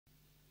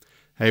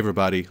Hey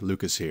everybody,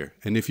 Lucas here.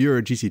 And if you're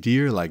a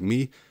GTDer like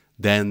me,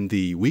 then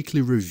the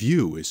weekly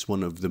review is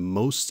one of the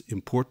most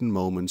important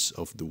moments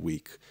of the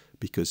week,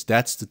 because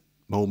that's the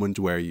moment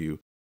where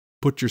you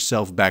put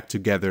yourself back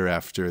together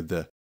after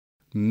the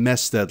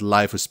mess that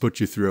life has put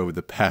you through over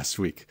the past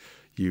week.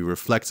 You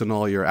reflect on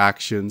all your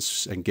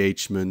actions,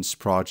 engagements,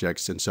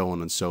 projects, and so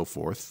on and so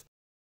forth.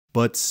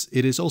 But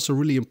it is also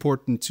really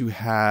important to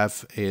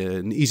have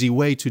an easy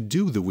way to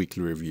do the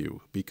weekly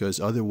review, because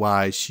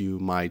otherwise you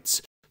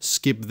might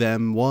skip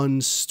them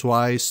once,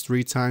 twice,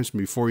 3 times.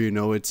 Before you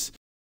know it,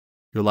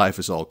 your life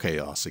is all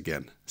chaos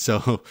again.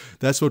 So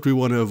that's what we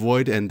want to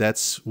avoid, and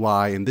that's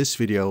why in this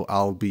video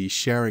I'll be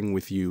sharing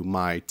with you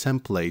my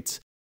template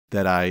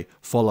that I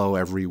follow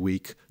every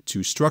week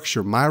to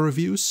structure my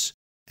reviews,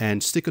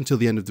 and stick until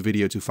the end of the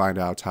video to find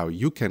out how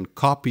you can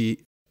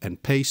copy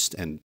and paste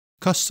and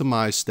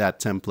customize that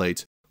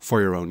template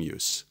for your own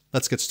use.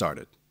 Let's get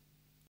started.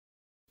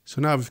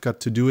 So now we've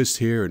got Todoist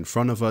here in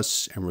front of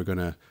us, and we're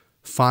gonna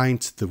find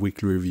the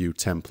weekly review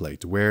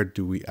template. Where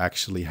do we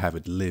actually have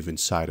it live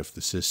inside of the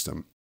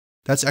system?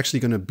 That's actually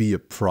going to be a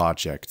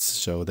project,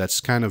 so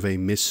that's kind of a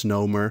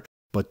misnomer,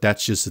 but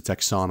that's just the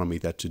taxonomy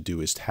that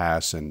Todoist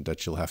has and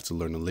that you'll have to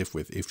learn to live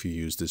with if you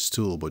use this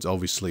tool. But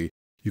obviously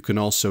you can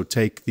also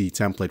take the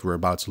template we're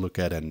about to look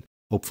at and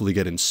hopefully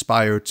get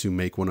inspired to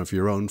make one of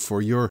your own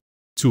for your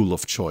tool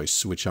of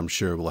choice, which I'm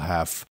sure will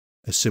have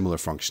a similar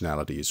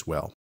functionality as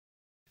well.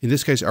 In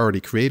this case, I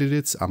already created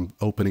it. I'm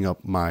opening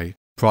up my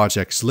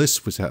projects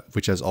list,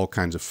 which has all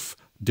kinds of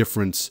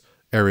different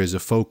areas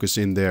of focus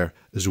in there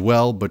as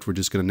well, but we're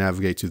just going to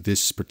navigate to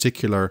this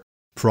particular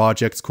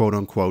project, quote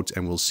unquote,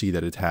 and we'll see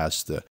that it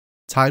has the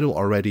title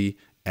already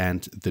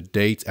and the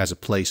date as a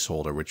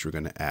placeholder, which we're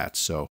going to add.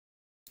 So,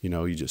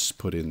 you just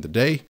put in the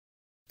day,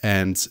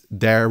 and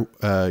there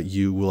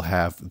you will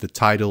have the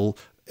title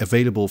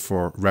available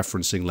for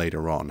referencing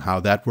later on. How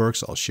that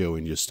works, I'll show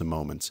in just a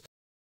moment.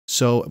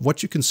 So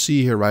what you can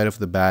see here right off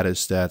the bat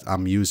is that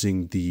I'm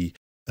using the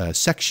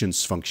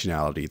sections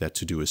functionality that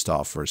Todoist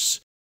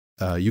offers.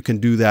 You can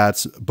do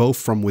that both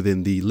from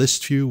within the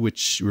list view,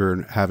 which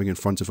we're having in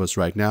front of us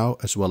right now,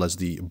 as well as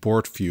the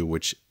board view,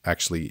 which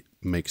actually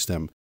makes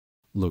them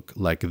look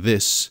like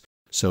this.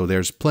 So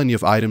there's plenty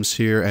of items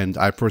here, and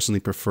I personally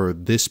prefer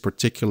this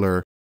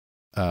particular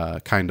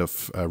kind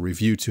of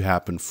review to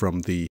happen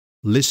from the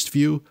list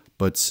view,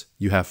 but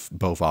you have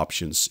both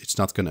options. It's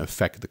not going to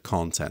affect the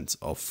content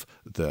of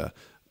the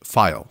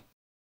file.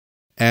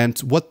 And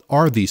what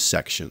are these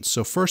sections?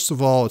 So first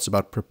of all, it's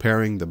about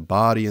preparing the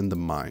body and the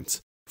mind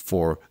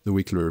for the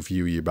weekly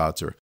review you're about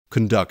to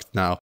conduct.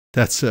 Now,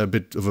 that's a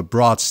bit of a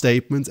broad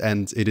statement,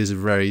 and it is a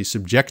very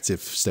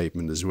subjective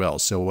statement as well.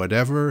 So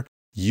whatever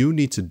you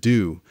need to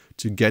do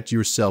to get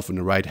yourself in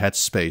the right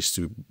headspace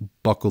to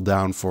buckle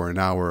down for an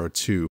hour or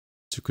two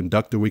to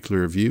conduct the weekly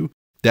review,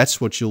 that's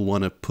what you'll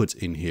want to put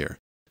in here.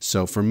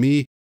 So for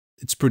me,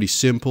 it's pretty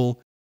simple.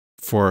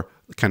 For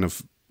kind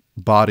of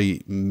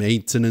body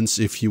maintenance,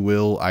 if you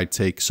will, I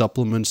take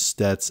supplements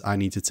that I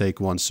need to take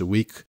once a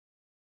week.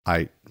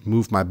 I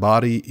move my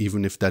body,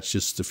 even if that's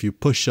just a few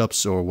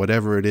push-ups or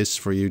whatever it is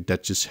for you,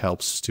 that just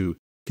helps to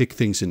kick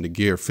things into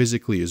gear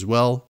physically as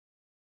well.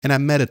 And I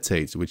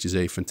meditate, which is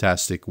a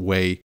fantastic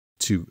way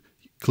to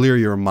clear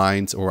your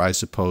mind, or I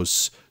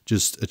suppose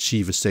just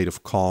achieve a state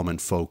of calm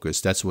and focus.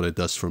 That's what it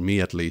does for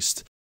me, at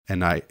least.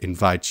 And I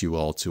invite you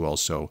all to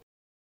also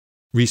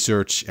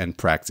research and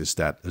practice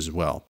that as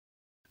well.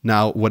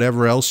 Now,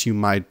 whatever else you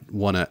might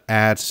want to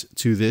add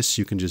to this,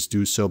 you can just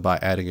do so by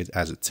adding it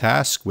as a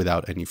task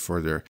without any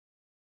further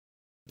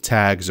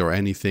tags or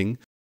anything.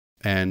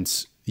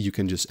 And you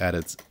can just add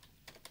it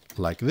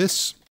like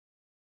this.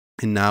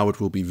 And now it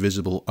will be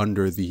visible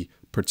under the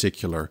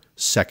particular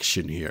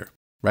section here,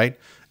 right?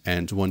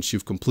 And once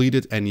you've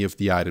completed any of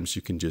the items,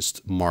 you can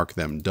just mark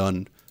them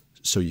done,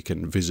 so you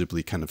can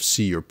visibly kind of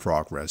see your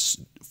progress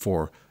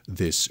for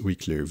this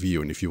weekly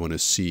review. And if you want to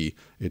see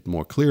it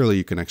more clearly,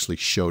 you can actually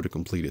show the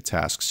completed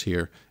tasks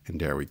here, and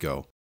there we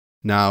go.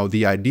 Now,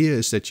 the idea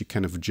is that you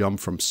kind of jump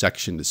from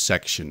section to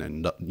section,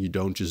 and you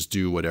don't just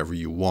do whatever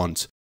you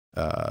want,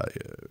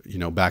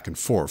 back and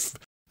forth.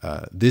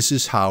 This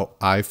is how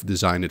I've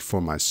designed it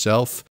for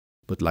myself,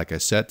 but like I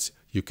said,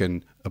 you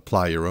can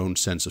apply your own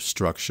sense of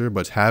structure,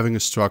 but having a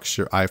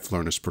structure, I've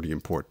learned, is pretty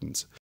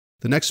important.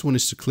 The next one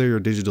is to clear your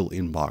digital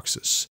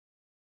inboxes.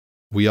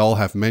 We all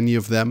have many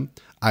of them.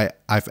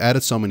 I've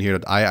added some in here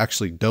that I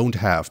actually don't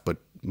have, but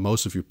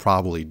most of you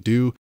probably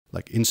do,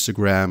 like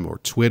Instagram or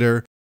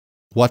Twitter,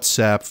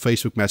 WhatsApp,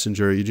 Facebook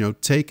Messenger.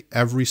 Take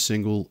every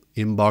single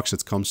inbox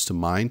that comes to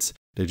mind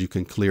that you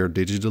can clear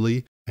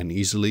digitally and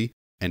easily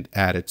and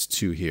add it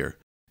to here.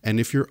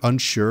 And if you're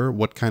unsure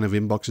what kind of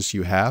inboxes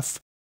you have,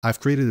 I've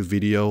created a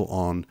video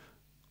on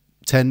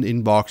 10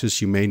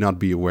 inboxes you may not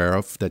be aware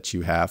of that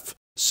you have.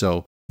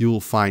 So you will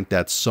find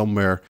that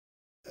somewhere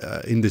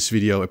in this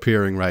video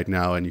appearing right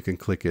now, and you can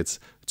click it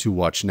to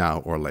watch now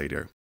or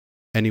later.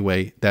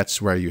 Anyway,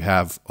 that's where you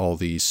have all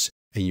these,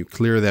 and you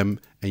clear them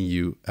and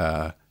you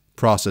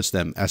process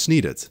them as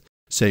needed.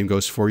 Same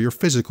goes for your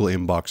physical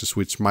inboxes,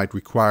 which might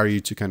require you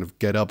to kind of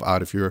get up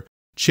out of your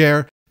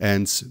chair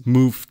and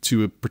move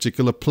to a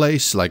particular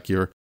place like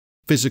your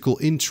physical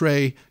in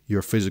tray,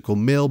 your physical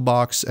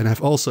mailbox. And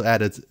I've also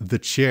added the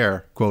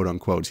chair, quote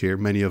unquote, here.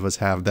 Many of us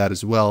have that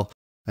as well.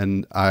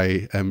 And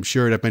I am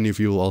sure that many of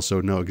you will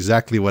also know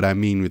exactly what I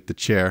mean with the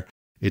chair.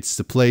 It's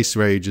the place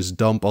where you just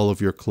dump all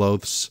of your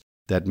clothes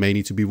that may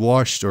need to be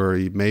washed, or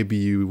maybe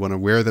you want to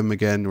wear them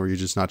again, or you're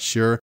just not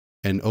sure.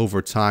 And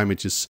over time, it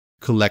just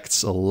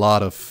collects a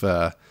lot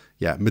of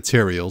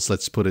materials,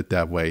 let's put it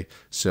that way.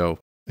 So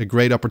a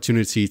great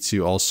opportunity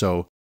to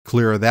also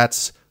clear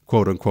that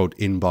quote unquote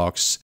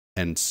inbox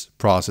and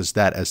process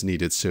that as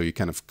needed. So you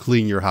kind of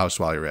clean your house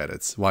while you're at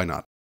it. Why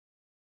not?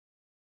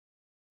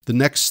 The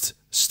next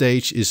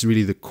stage is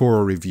really the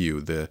core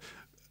review.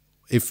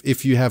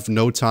 If you have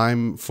no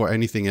time for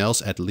anything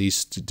else, at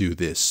least do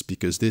this,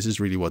 because this is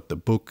really what the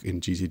book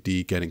in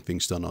GTD, Getting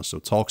Things Done, also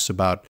talks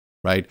about,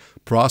 right?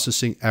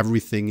 Processing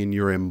everything in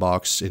your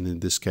inbox. And in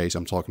this case,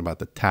 I'm talking about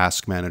the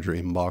task manager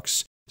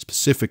inbox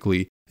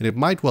specifically. And it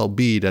might well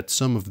be that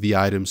some of the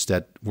items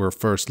that were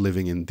first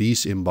living in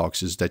these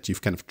inboxes, that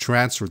you've kind of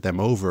transferred them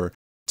over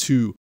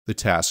to the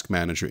task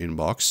manager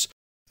inbox.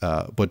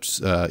 But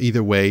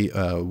either way,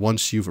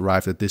 once you've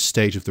arrived at this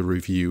stage of the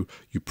review,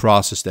 you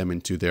process them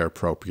into their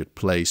appropriate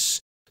place.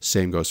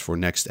 Same goes for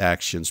next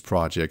actions,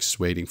 projects,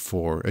 waiting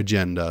for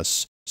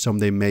agendas. Some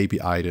they may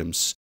be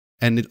items.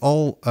 And it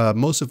all,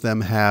 most of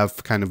them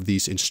have kind of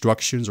these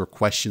instructions or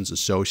questions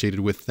associated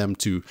with them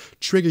to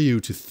trigger you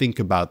to think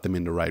about them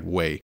in the right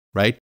way,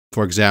 right?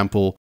 For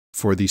example,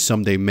 for the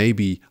someday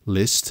maybe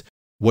list,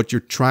 what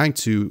you're trying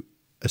to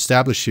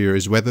establish here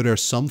is whether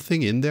there's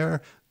something in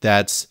there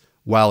that,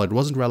 while it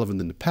wasn't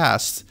relevant in the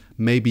past,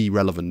 may be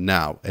relevant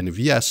now. And if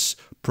yes,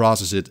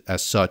 process it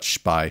as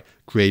such by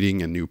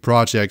creating a new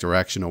project or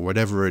action or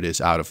whatever it is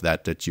out of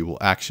that you will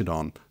action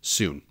on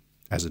soon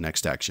as a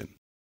next action.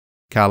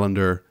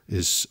 Calendar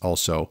is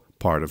also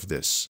part of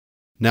this.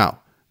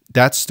 Now,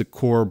 that's the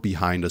core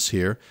behind us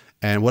here.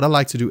 And what I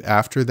like to do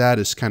after that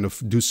is kind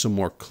of do some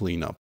more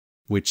cleanup,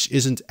 which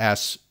isn't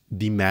as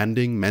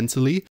demanding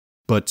mentally,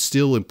 but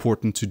still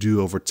important to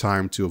do over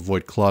time to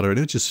avoid clutter. And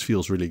it just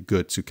feels really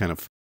good to kind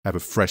of have a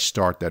fresh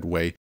start that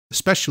way,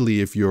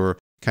 especially if you're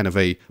kind of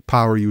a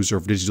power user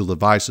of digital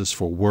devices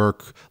for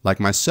work like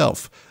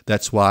myself.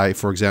 That's why,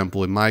 for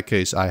example, in my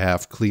case, I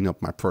have cleaned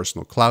up my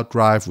personal cloud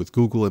drive with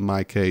Google in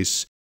my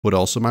case, but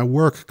also my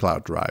work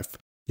cloud drive.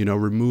 You know,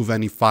 remove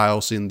any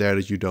files in there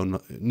that you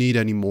don't need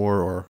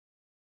anymore or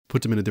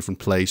put them in a different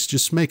place.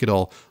 Just make it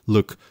all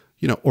look,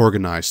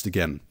 organized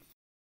again.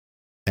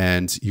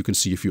 And you can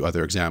see a few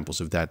other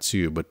examples of that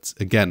too. But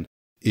again,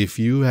 if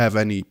you have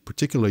any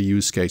particular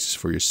use cases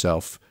for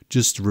yourself,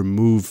 just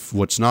remove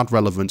what's not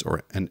relevant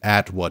and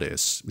add what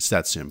is. It's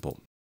that simple.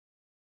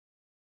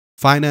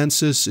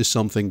 Finances is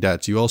something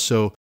that you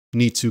also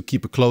need to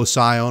keep a close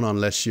eye on,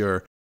 unless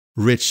you're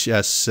rich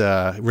as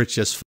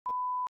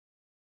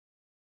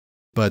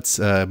but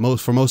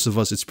for most of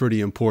us, it's pretty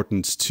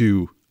important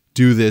to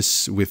do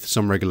this with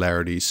some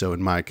regularity. So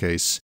in my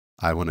case,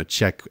 I want to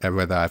check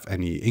whether I have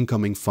any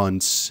incoming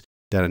funds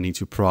that I need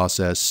to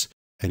process,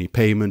 any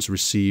payments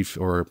received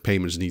or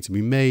payments need to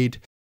be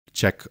made,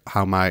 check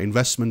how my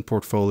investment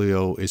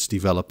portfolio is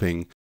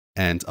developing,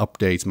 and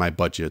update my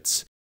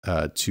budget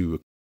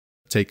to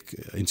take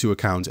into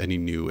account any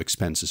new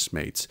expenses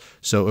made.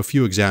 So a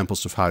few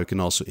examples of how you can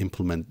also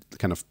implement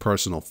kind of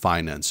personal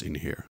finance in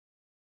here.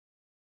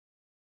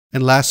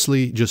 And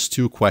lastly, just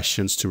 2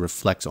 questions to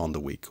reflect on the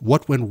week.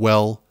 What went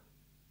well,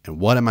 and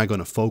what am I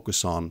going to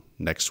focus on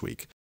next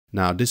week?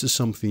 Now, this is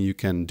something you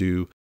can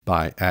do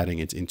by adding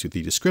it into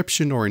the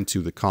description or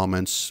into the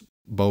comments.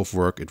 Both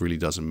work, it really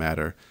doesn't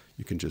matter.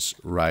 You can just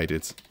write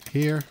it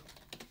here,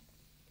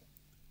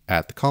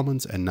 add the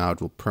comment, and now it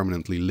will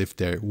permanently live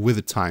there with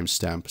a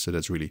timestamp. So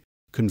that's really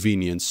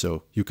convenient,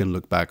 so you can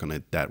look back on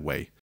it that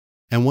way.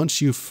 And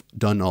once you've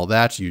done all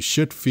that, you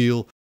should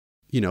feel,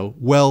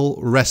 well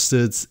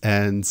rested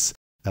and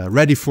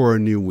ready for a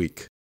new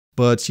week.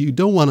 But you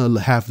don't want to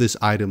have this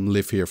item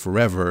live here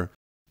forever,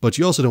 but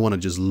you also don't want to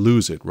just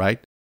lose it, right?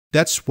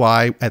 That's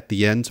why at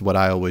the end, what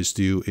I always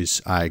do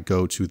is I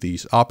go to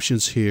these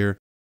options here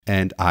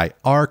and I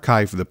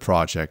archive the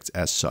project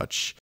as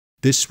such.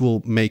 This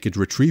will make it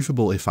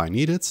retrievable if I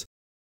need it,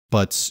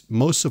 but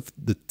most of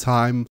the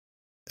time,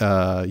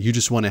 you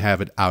just want to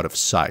have it out of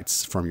sight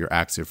from your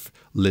active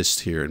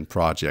list here in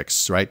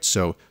projects, right?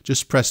 So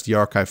just press the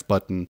archive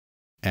button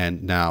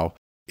and now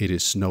it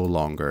is no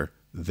longer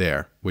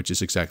there, which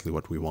is exactly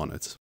what we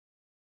wanted.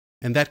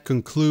 And that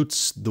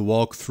concludes the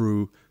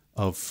walkthrough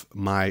of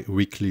my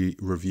weekly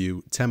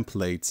review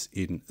template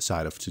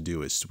inside of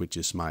Todoist, which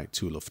is my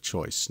tool of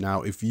choice.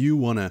 Now, if you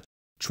want to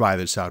try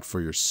this out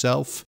for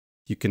yourself,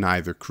 you can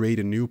either create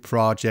a new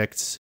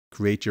project,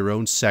 create your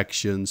own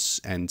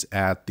sections, and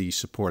add the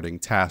supporting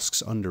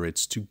tasks under it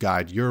to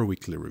guide your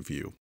weekly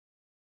review.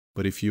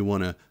 But if you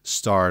want to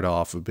start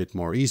off a bit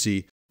more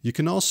easy, you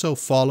can also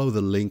follow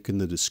the link in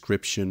the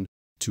description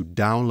to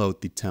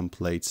download the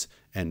templates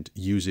and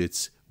use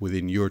it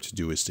within your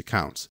Todoist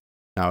account.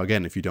 Now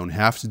again, if you don't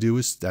have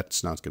Todoist,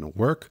 that's not going to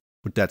work.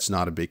 but that's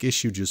not a big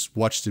issue. Just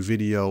watch the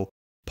video,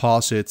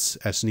 pause it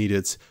as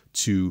needed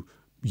to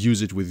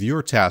use it with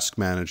your task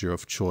manager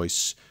of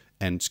choice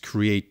and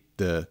create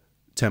the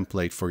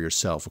template for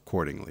yourself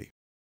accordingly.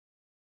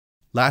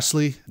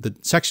 Lastly, the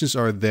sections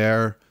are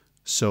there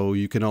so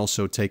you can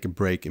also take a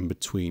break in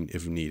between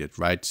if needed,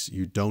 right?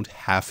 You don't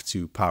have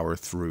to power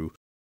through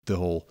the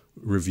whole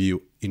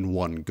review in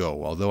one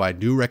go. Although I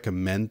do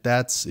recommend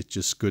that, it's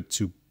just good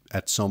to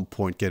at some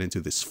point get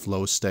into this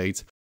flow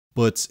state,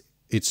 but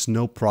it's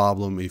no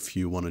problem if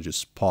you want to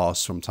just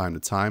pause from time to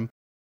time.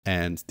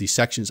 And these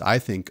sections, I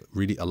think,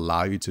 really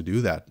allow you to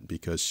do that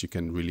because you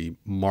can really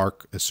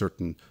mark a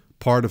certain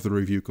part of the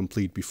review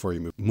complete before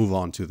you move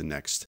on to the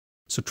next.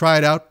 So try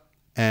it out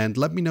and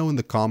let me know in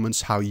the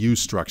comments how you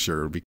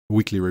structure a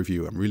weekly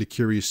review. I'm really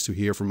curious to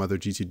hear from other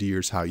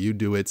GTDers how you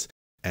do it,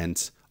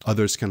 and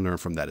others can learn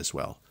from that as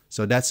well.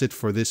 So that's it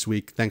for this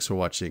week. Thanks for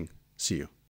watching. See you.